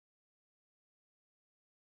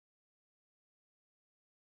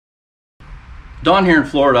Don here in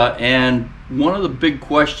Florida, and one of the big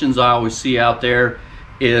questions I always see out there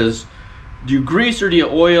is, do you grease or do you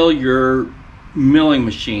oil your milling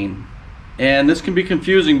machine? And this can be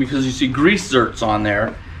confusing because you see grease zerks on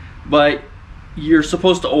there, but you're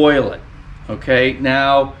supposed to oil it. Okay,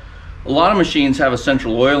 now a lot of machines have a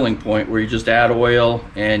central oiling point where you just add oil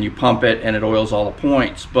and you pump it and it oils all the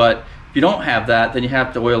points. But if you don't have that, then you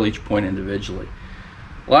have to oil each point individually.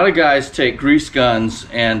 A lot of guys take grease guns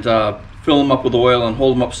and fill them up with oil and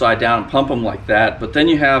hold them upside down and pump them like that, but then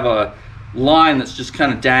you have a line that's just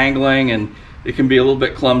kind of dangling, and it can be a little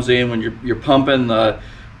bit clumsy, and when you're pumping, the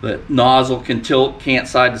nozzle can tilt, can't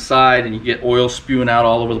side to side, and you get oil spewing out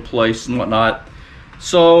all over the place and whatnot.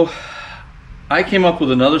 So I came up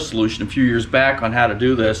with another solution a few years back on how to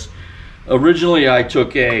do this. Originally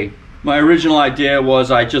my original idea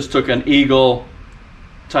was I just took an Eagle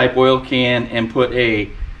type oil can and put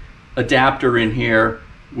a adapter in here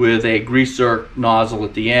with a grease zerk nozzle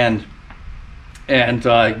at the end and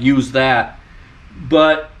use that.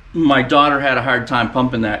 But my daughter had a hard time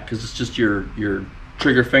pumping that because it's just your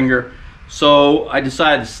trigger finger. So I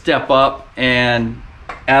decided to step up and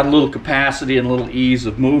add a little capacity and a little ease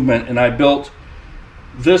of movement, and I built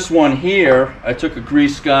this one here. I took a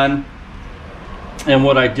grease gun, and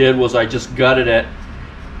what I did was I just gutted it,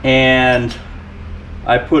 and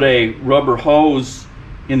I put a rubber hose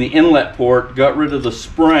in the inlet port, got rid of the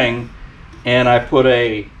spring, and I put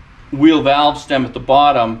a wheel valve stem at the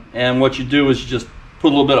bottom. And what you do is you just put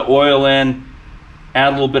a little bit of oil in, add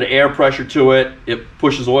a little bit of air pressure to it, it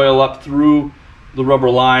pushes oil up through the rubber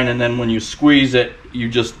line, and then when you squeeze it, you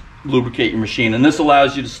just lubricate your machine. And this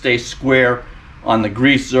allows you to stay square on the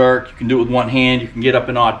grease zerk. You can do it with one hand, you can get up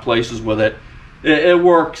in odd places with it. It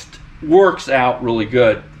works out really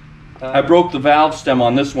good. I broke the valve stem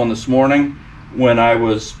on this one this morning when I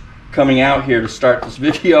was coming out here to start this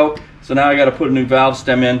video, so now I got to put a new valve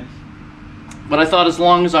stem in. But I thought, as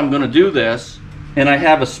long as I'm going to do this and I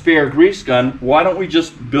have a spare grease gun, why don't we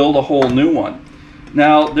just build a whole new one?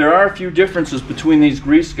 Now, there are a few differences between these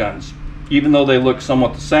grease guns, even though they look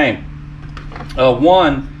somewhat the same.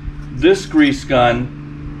 One, this grease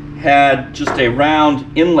gun had just a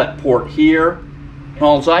round inlet port here.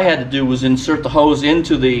 All I had to do was insert the hose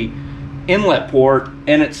into the inlet port,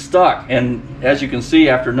 and it stuck. And as you can see,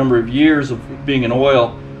 after a number of years of being in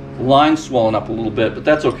oil, the line's swollen up a little bit, but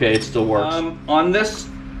that's okay, it still works. On this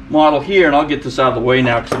model here, and I'll get this out of the way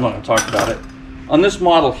now because I'm not going to talk about it. On this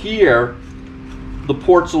model here, the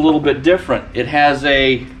port's a little bit different. It has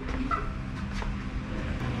a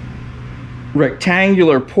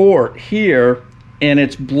rectangular port here, and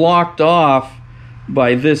it's blocked off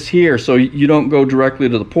by this here, so you don't go directly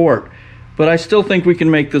to the port. But I still think we can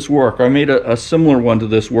make this work. I made a similar one to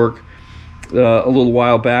this work a little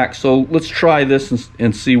while back, so let's try this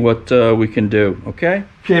and see what we can do. Okay,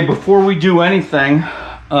 before we do anything,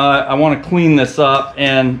 I want to clean this up,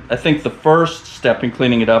 and I think the first step in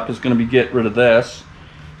cleaning it up is going to be get rid of this.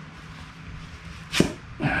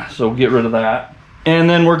 So get rid of that, and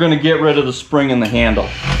then we're going to get rid of the spring in the handle.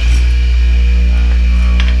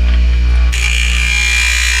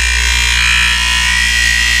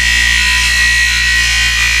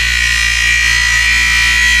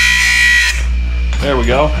 There we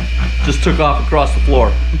go. Just took off across the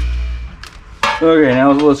floor. Okay,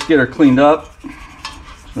 now let's get her cleaned up.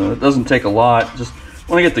 So it doesn't take a lot. Just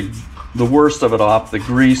want to get the worst of it off, the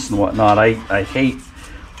grease and whatnot. I hate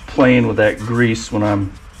playing with that grease when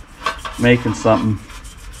I'm making something.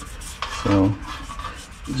 So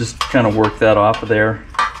just kind of work that off of there.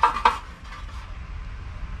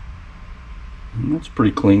 And that's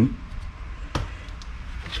pretty clean.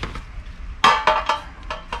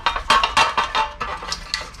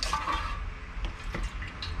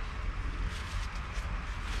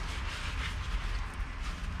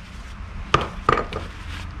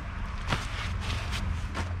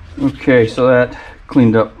 Okay, so that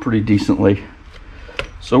cleaned up pretty decently.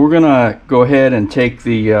 So we're gonna go ahead and take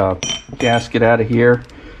the gasket out of here.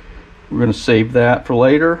 We're gonna save that for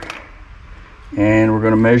later, and we're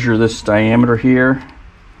gonna measure this diameter here.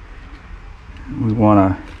 We want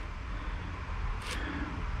a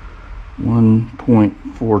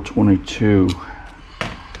 1.422.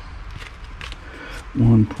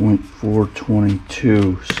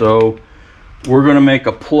 1.422. So we're gonna make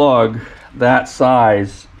a plug that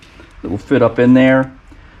size that will fit up in there,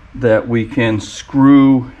 that we can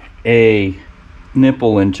screw a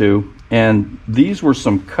nipple into. And these were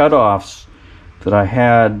some cutoffs that I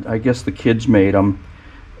had. I guess the kids made them,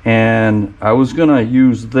 and I was gonna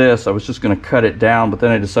use this. I was just gonna cut it down, but then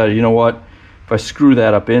I decided, you know what, if I screw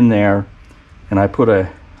that up in there and I put a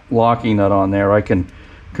locking nut on there, I can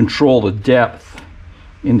control the depth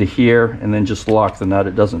into here and then just lock the nut.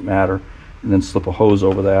 It doesn't matter. And then slip a hose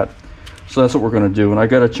over that. So that's what we're going to do. And I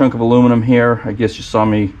got a chunk of aluminum here. I guess you saw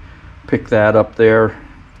me pick that up there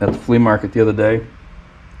at the flea market the other day.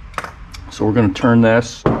 So we're going to turn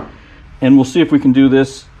this, and we'll see if we can do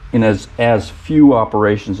this in as few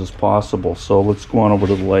operations as possible. So let's go on over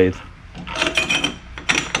to the lathe.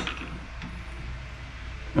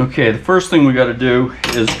 Okay, the first thing we got to do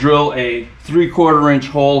is drill a 3/4 inch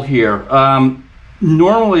hole here.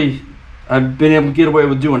 Normally I've been able to get away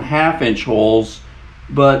with doing 1/2 inch holes,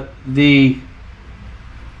 but the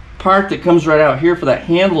part that comes right out here for that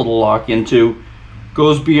handle to lock into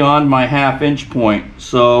goes beyond my 1/2 inch point.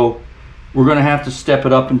 So we're going to have to step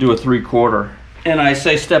it up and do a 3/4. And I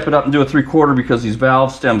say step it up and do a 3/4 because these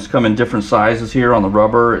valve stems come in different sizes here on the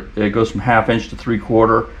rubber. It goes from 1/2 inch to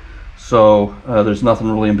 3/4. So there's nothing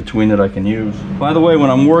really in between that I can use. By the way, when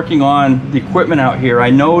I'm working on the equipment out here, I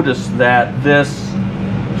noticed that this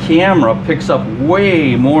camera picks up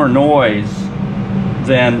way more noise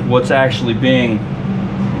than what's actually being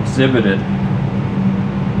exhibited.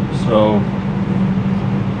 So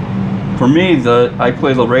for me, I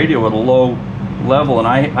play the radio at a low level, and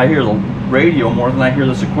I hear the radio more than I hear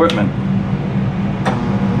this equipment.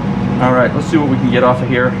 All right, let's see what we can get off of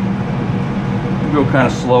here. We'll go kind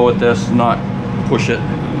of slow with this, not push it.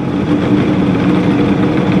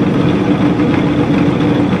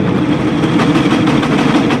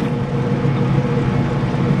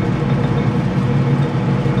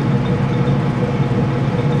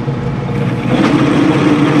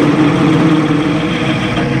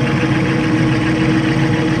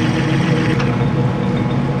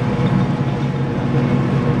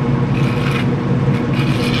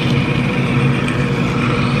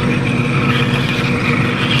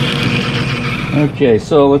 Okay,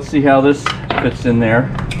 so let's see how this fits in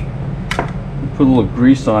there. Put a little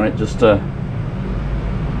grease on it just to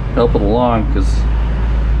help it along, because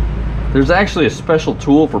there's actually a special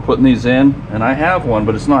tool for putting these in, and I have one,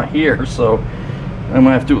 but it's not here, so I'm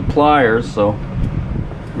gonna have to do it with pliers. So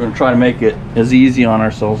we're gonna try to make it as easy on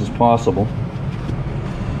ourselves as possible.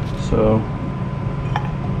 So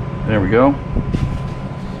there we go.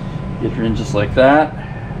 Get her in just like that,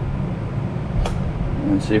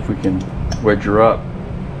 and see if we can wedge her up.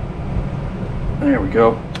 There we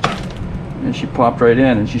go. And she popped right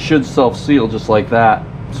in, and she should self-seal just like that.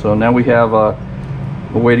 So now we have a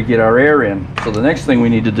way to get our air in. So the next thing we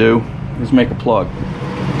need to do is make a plug.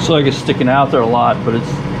 So I guess sticking out there a lot, but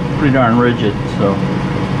it's pretty darn rigid. So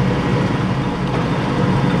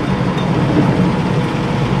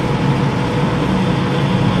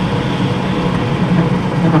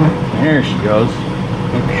there she goes.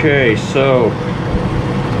 Okay, so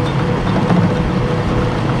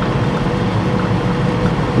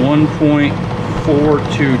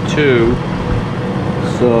 1.422.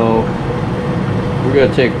 So we're going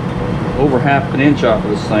to take over 1/2 inch off of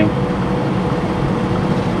this thing.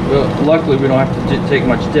 Well, luckily we don't have to take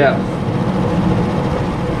much depth.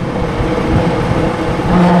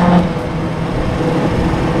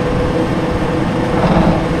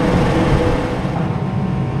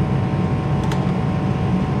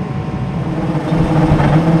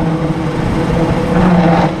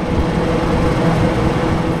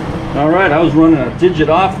 Alright, I was running a digit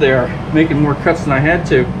off there, making more cuts than I had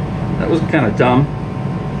to. That was kind of dumb.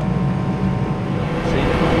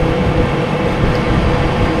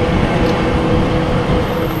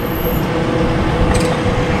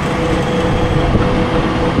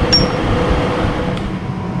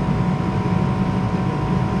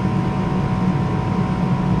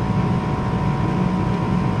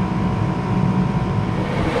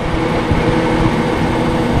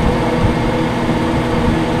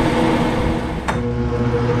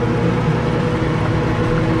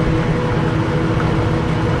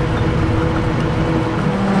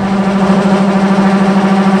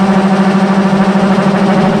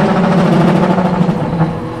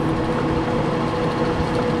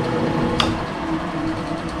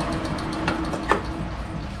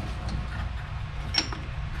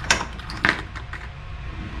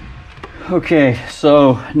 Okay,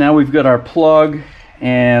 so now we've got our plug,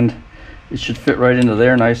 and it should fit right into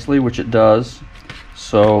there nicely, which it does.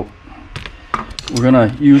 So we're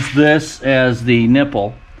gonna use this as the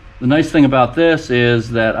nipple. The nice thing about this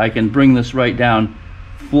is that I can bring this right down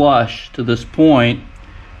flush to this point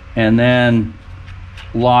and then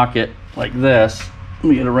lock it like this. Let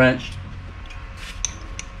me get a wrench.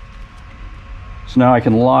 So now I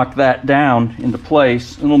can lock that down into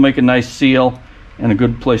place, and it'll make a nice seal and a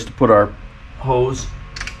good place to put our hose.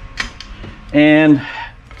 And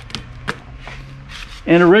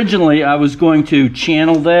And originally I was going to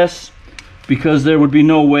channel this because there would be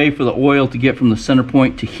no way for the oil to get from the center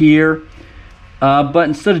point to here. But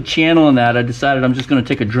instead of channeling that, I decided I'm just going to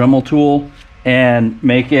take a Dremel tool and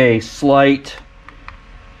make a slight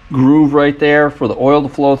groove right there for the oil to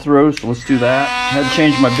flow through. So let's do that. I had to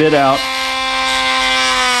change my bit out.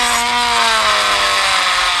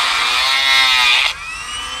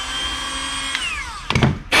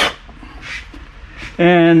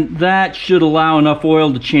 And that should allow enough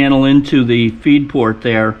oil to channel into the feed port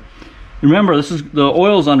there. Remember, this is the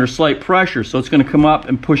oil's under slight pressure, so it's going to come up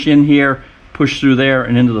and push in here, push through there,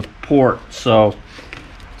 and into the port. So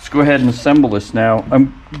let's go ahead and assemble this now.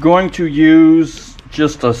 I'm going to use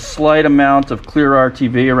just a slight amount of clear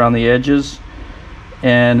RTV around the edges,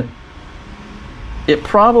 and it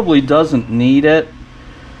probably doesn't need it,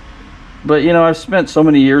 but you know, I've spent so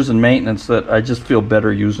many years in maintenance that I just feel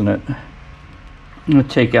better using it. I'm going to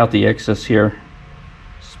take out the excess here,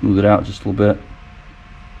 smooth it out just a little bit.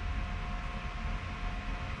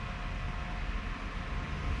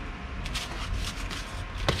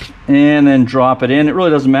 And then drop it in. It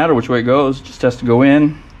really doesn't matter which way it goes, it just has to go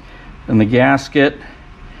in. And the gasket.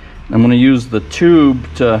 I'm going to use the tube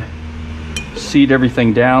to seat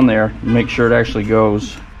everything down there and make sure it actually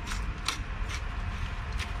goes.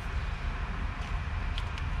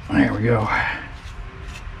 There we go.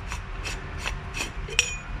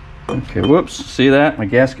 Okay, whoops, see that? My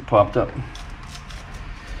gasket popped up.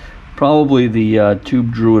 Probably the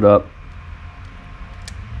tube drew it up.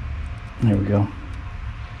 There we go.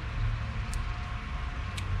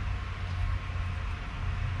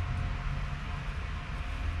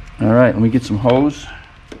 All right, let me get some hose.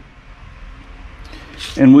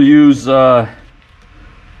 And we'll use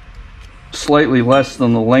slightly less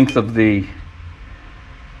than the length of the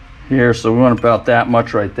here, so we want about that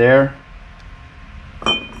much right there.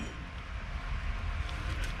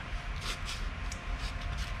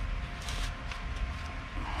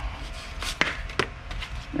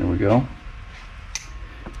 There we go.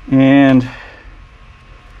 And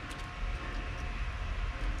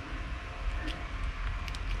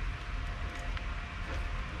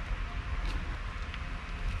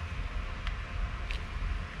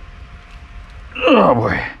oh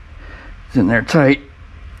boy, it's in there tight.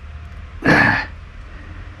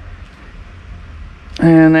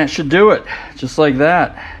 And that should do it, just like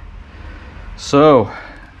that. So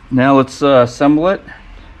now let's assemble it.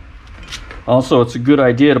 Also, it's a good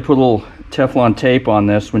idea to put a little Teflon tape on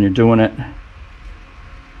this when you're doing it.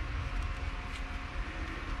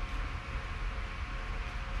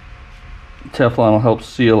 Teflon will help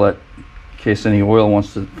seal it in case any oil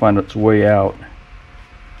wants to find its way out.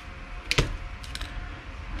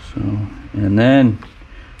 So, and then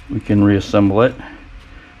we can reassemble it.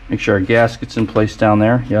 Make sure our gasket's in place down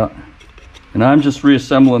there. Yeah. And I'm just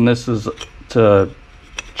reassembling this as to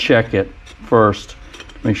check it first.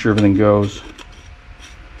 Make sure everything goes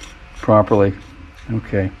properly.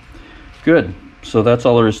 Okay, good. So that's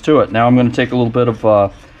all there is to it. Now I'm going to take a little bit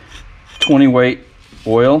of 20 weight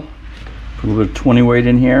oil, put a little bit of 20 weight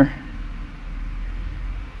in here,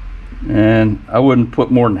 and I wouldn't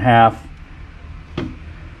put more than half.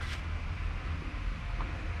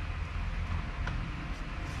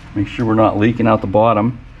 Make sure we're not leaking out the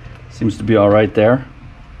bottom. Seems to be all right there.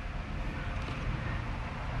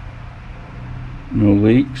 No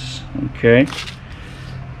leaks. Okay.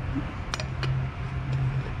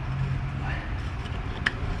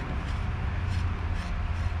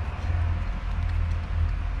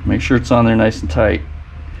 Make sure it's on there nice and tight.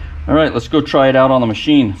 All right, let's go try it out on the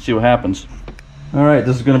machine, see what happens. All right,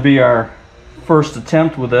 this is going to be our first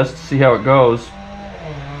attempt with this to see how it goes.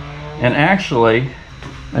 And actually,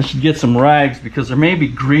 I should get some rags because there may be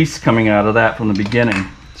grease coming out of that from the beginning.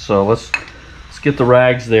 So let's get the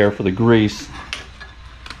rags there for the grease.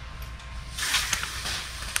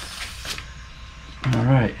 All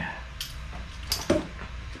right.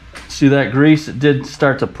 See that grease? It did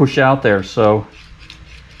start to push out there, so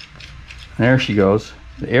there she goes.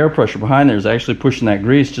 The air pressure behind there is actually pushing that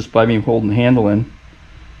grease just by me holding the handle in.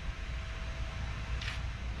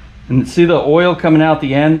 And see the oil coming out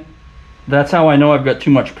the end? That's how I know I've got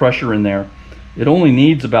too much pressure in there. It only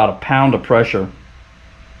needs about a pound of pressure.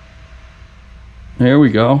 There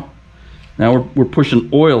we go. Now we're pushing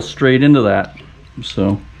oil straight into that.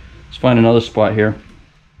 So let's find another spot here.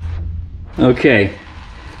 Okay,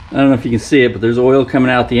 I don't know if you can see it, but there's oil coming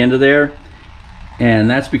out the end of there, and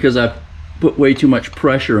that's because I've put way too much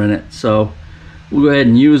pressure in it. So we'll go ahead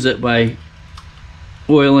and use it by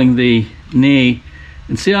oiling the knee,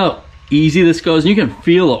 and see how easy this goes. And you can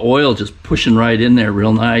feel the oil just pushing right in there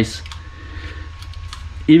real nice.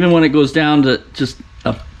 even when it goes down to just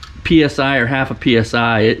a PSI or half a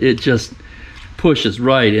PSI, it just pushes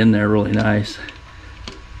right in there really nice.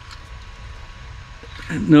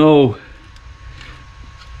 No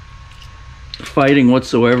fighting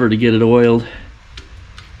whatsoever to get it oiled.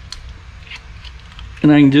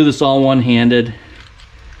 And I can do this all one-handed.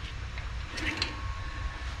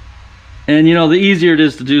 And you know, the easier it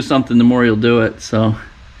is to do something, the more you'll do it. So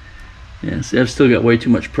yeah, see, I've still got way too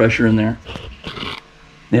much pressure in there.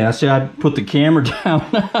 Yeah, see, I put the camera down.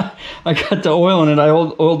 I got the oil in it. I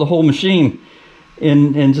oiled the whole machine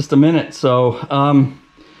in just a minute. So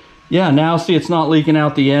yeah, now see, it's not leaking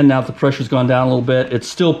out the end. Now that the pressure's gone down a little bit, it's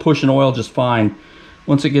still pushing oil just fine.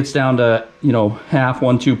 Once it gets down to, you know, half,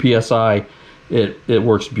 1-2 psi, it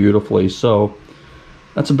works beautifully. So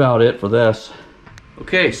that's about it for this.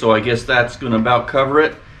 Okay, so I guess that's going to about cover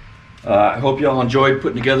it. I hope y'all enjoyed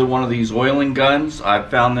putting together one of these oiling guns. I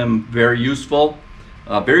found them very useful,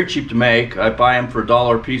 very cheap to make. I buy them for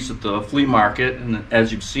 $1 a piece at the flea market, and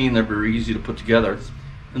as you've seen, they're very easy to put together.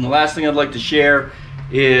 And the last thing I'd like to share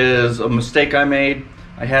is a mistake I made.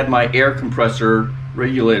 I had my air compressor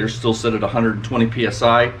regulator still set at 120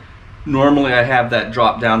 psi. Normally I have that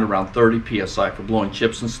drop down to around 30 psi for blowing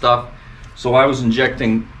chips and stuff. So I was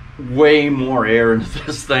injecting way more air into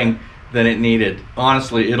this thing than it needed.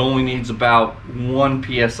 Honestly, it only needs about 1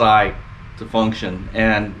 psi to function,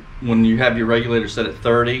 and when you have your regulator set at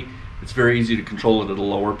 30, it's very easy to control it at a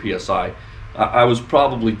lower psi. I was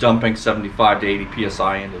probably dumping 75 to 80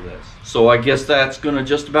 psi into this. So I guess that's going to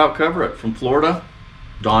just about cover it. From Florida,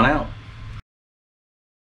 Don out.